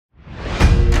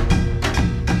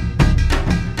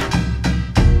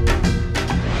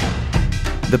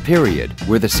the period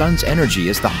where the sun's energy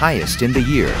is the highest in the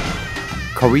year,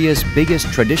 Korea's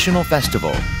biggest traditional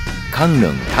festival,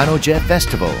 Gangneung Danoje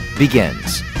Festival,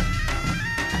 begins.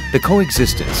 The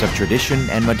coexistence of tradition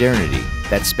and modernity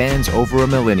that spans over a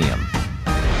millennium.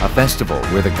 A festival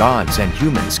where the gods and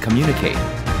humans communicate.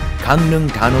 Gangneung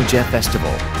Danoje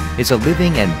Festival is a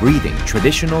living and breathing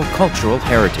traditional cultural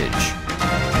heritage.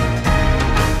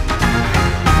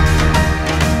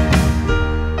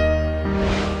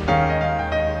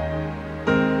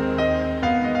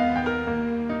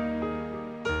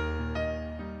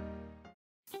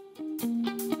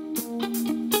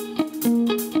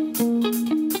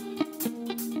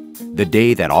 The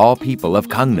day that all people of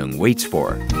Gangneung waits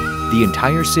for. The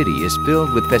entire city is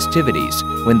filled with festivities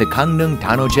when the Gangneung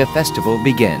Danoje Festival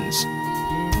begins.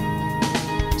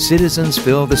 Citizens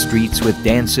fill the streets with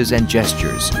dances and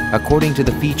gestures according to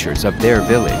the features of their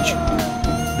village.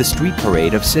 The street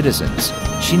parade of citizens,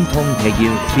 Shintong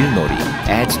Daegil Gilnori,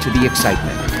 adds to the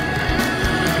excitement.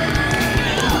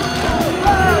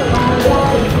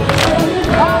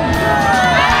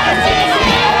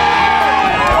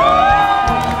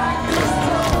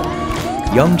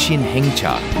 Yeongshin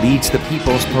Haengcha leads the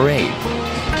People's Parade.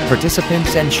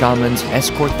 Participants and shamans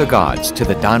escort the gods to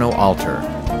the Dano altar.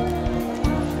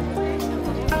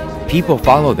 People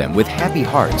follow them with happy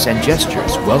hearts and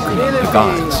gestures welcoming the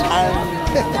gods.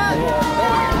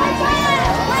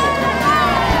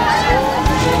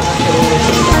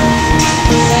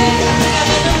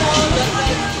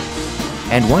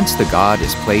 And once the god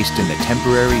is placed in the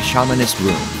temporary shamanist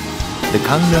room, the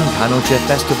Gangneung Danoje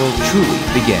Festival truly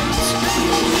begins.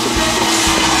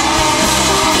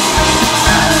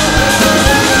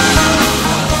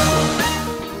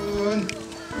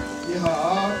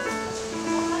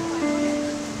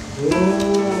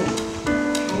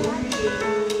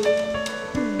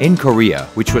 In Korea,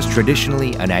 which was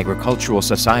traditionally an agricultural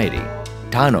society,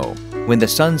 Dano, when the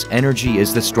sun's energy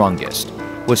is the strongest,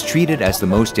 was treated as the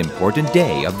most important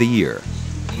day of the year.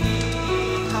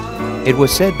 It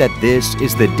was said that this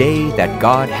is the day that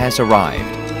God has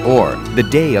arrived, or the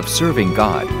day of serving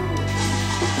God.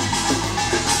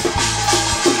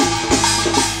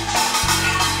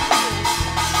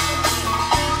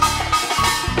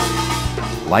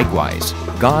 Likewise,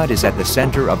 God is at the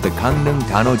center of the Gangneung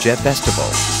Danoje Festival.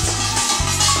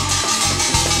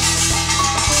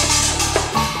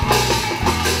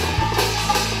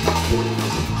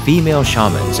 Female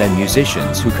shamans and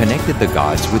musicians who connected the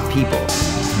gods with people,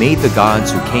 made the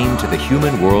gods who came to the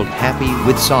human world happy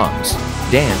with songs,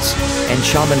 dance, and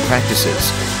shaman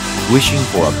practices, wishing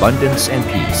for abundance and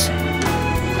peace.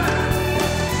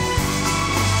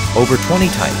 Over 20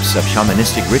 types of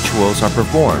shamanistic rituals are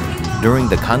performed during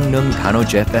the Gangneung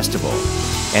Danoje Festival,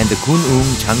 and the Gunung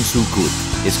Jangsu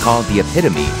Gut is called the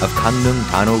epitome of Gangneung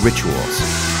Dano rituals.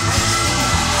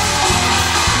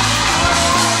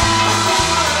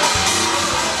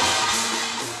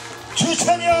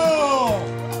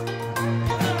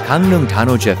 Gangneung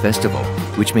Danoje Festival,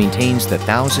 which maintains the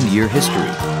 1,000-year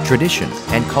history, tradition,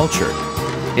 and culture,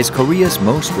 is Korea's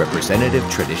most representative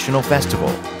traditional festival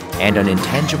and an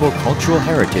intangible cultural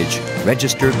heritage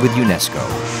registered with UNESCO.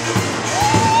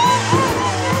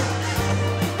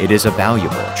 It is a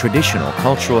valuable traditional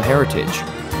cultural heritage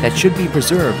that should be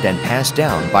preserved and passed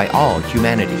down by all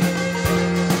humanity.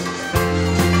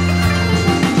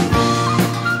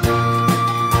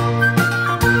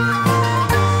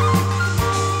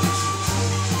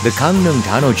 The Gangneung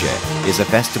Danoje is a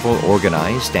festival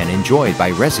organized and enjoyed by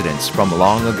residents from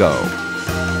long ago.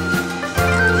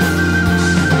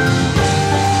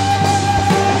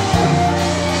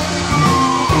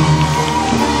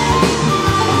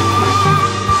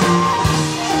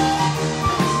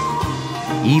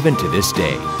 Even to this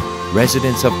day,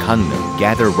 residents of Gangneung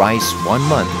gather rice 1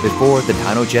 month before the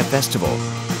Danoje festival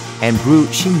and brew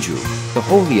shinju, the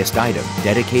holiest item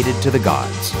dedicated to the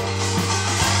gods.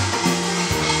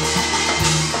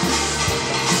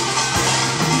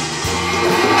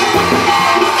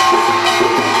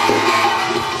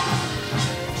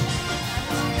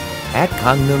 At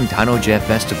Gangneung Danoje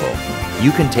Festival,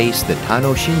 you can taste the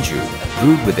Dano Shinju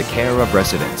brewed with the care of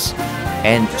residents,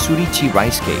 and surichi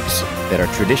rice cakes that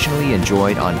are traditionally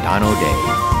enjoyed on Dano Day.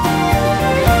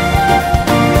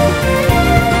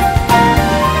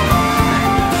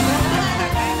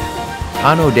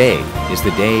 Dano Day is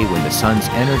the day when the sun's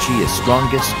energy is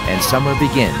strongest and summer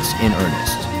begins in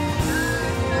earnest.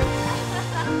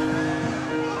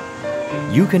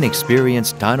 You can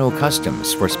experience Dano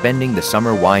customs for spending the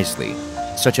summer wisely,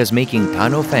 such as making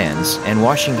Dano fans and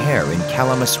washing hair in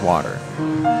calamus water.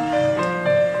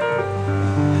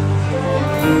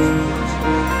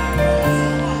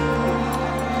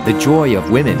 the joy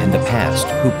of women in the past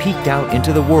who peeked out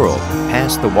into the world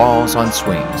past the walls on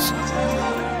swings.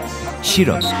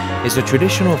 Shirung is a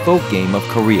traditional folk game of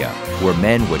Korea where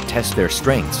men would test their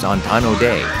strengths on Dano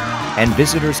Day, and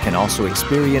visitors can also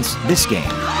experience this game.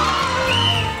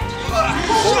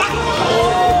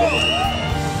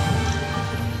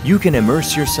 You can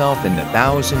immerse yourself in the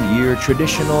 1,000-year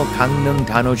traditional Gangneung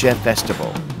Danoje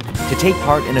festival to take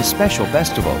part in a special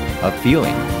festival of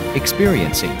feeling,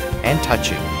 experiencing, and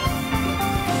touching.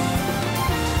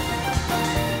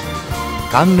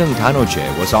 Gangneung Danoje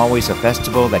was always a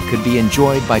festival that could be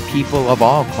enjoyed by people of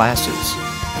all classes.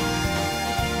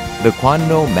 The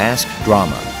Gwanno masked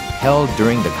drama, held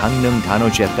during the Gangneung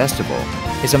Danoje festival,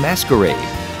 is a masquerade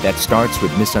that starts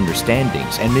with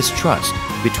misunderstandings and mistrust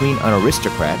between an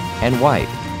aristocrat and wife,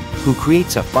 who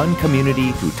creates a fun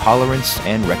community through tolerance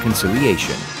and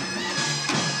reconciliation.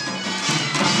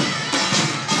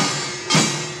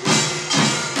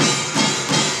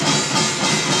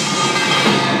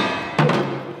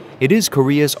 It is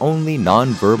Korea's only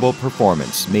non-verbal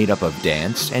performance made up of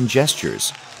dance and gestures,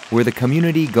 where the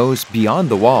community goes beyond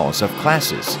the walls of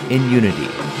classes in unity.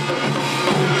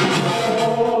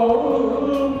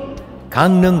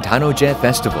 Gangneung Danoje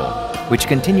Festival, which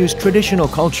continues traditional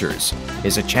cultures,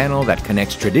 is a channel that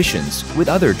connects traditions with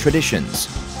other traditions.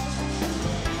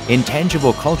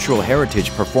 Intangible cultural heritage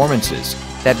performances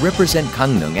that represent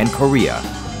Gangneung and Korea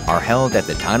are held at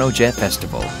the Danoje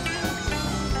Festival.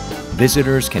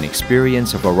 Visitors can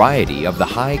experience a variety of the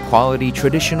high-quality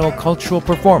traditional cultural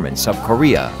performance of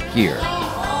Korea here.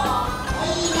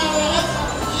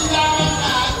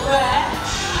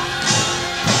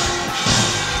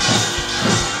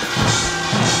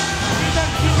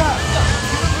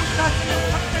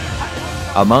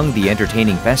 Among the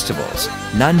entertaining festivals,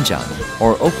 Nanjang,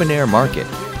 or open-air market,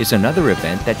 is another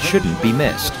event that shouldn't be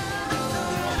missed.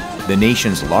 The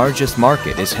nation's largest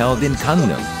market is held in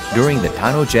Gangneung during the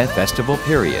Danoje festival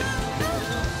period.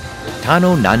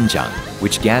 Dano Nanjang,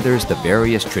 which gathers the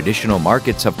various traditional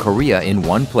markets of Korea in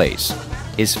one place,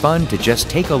 is fun to just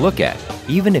take a look at,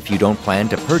 even if you don't plan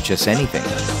to purchase anything.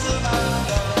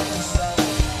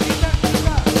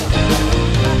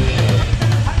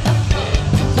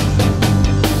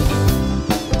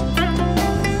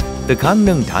 The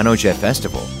Gangneung Danoje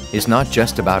Festival is not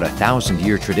just about a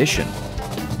 1,000-year tradition.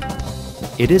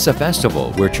 It is a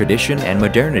festival where tradition and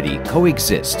modernity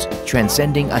coexist,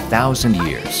 transcending 1,000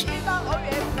 years.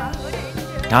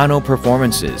 Dano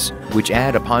performances, which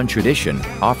add upon tradition,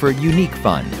 offer unique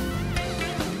fun.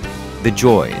 The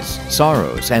joys,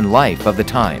 sorrows, and life of the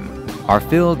time are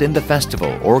filled in the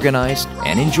festival organized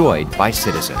and enjoyed by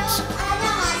citizens.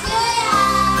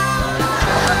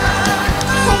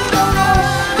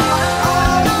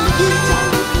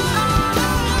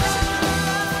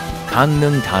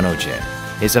 Gangneung Danoje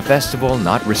is a festival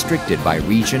not restricted by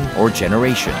region or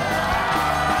generation.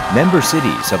 Member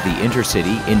cities of the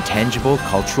Intercity Intangible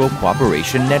Cultural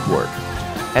Cooperation Network,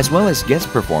 as well as guest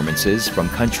performances from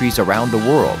countries around the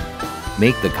world,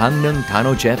 make the Gangneung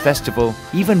Danoje Festival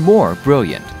even more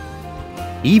brilliant.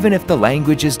 Even if the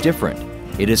language is different,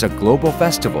 it is a global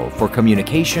festival for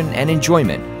communication and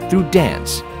enjoyment through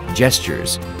dance,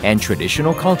 gestures, and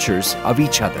traditional cultures of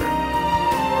each other.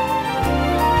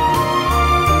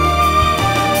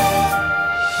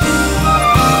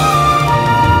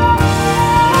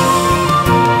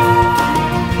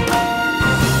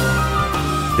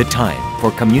 The time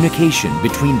for communication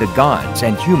between the gods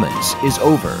and humans is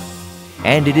over,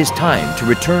 and it is time to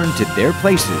return to their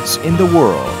places in the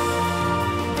world.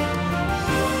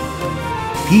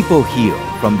 People heal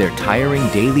from their tiring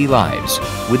daily lives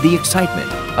with the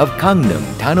excitement of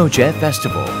Gangneung Danoje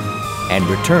Festival and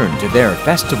return to their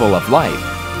festival of life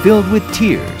filled with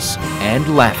tears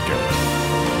and laughter.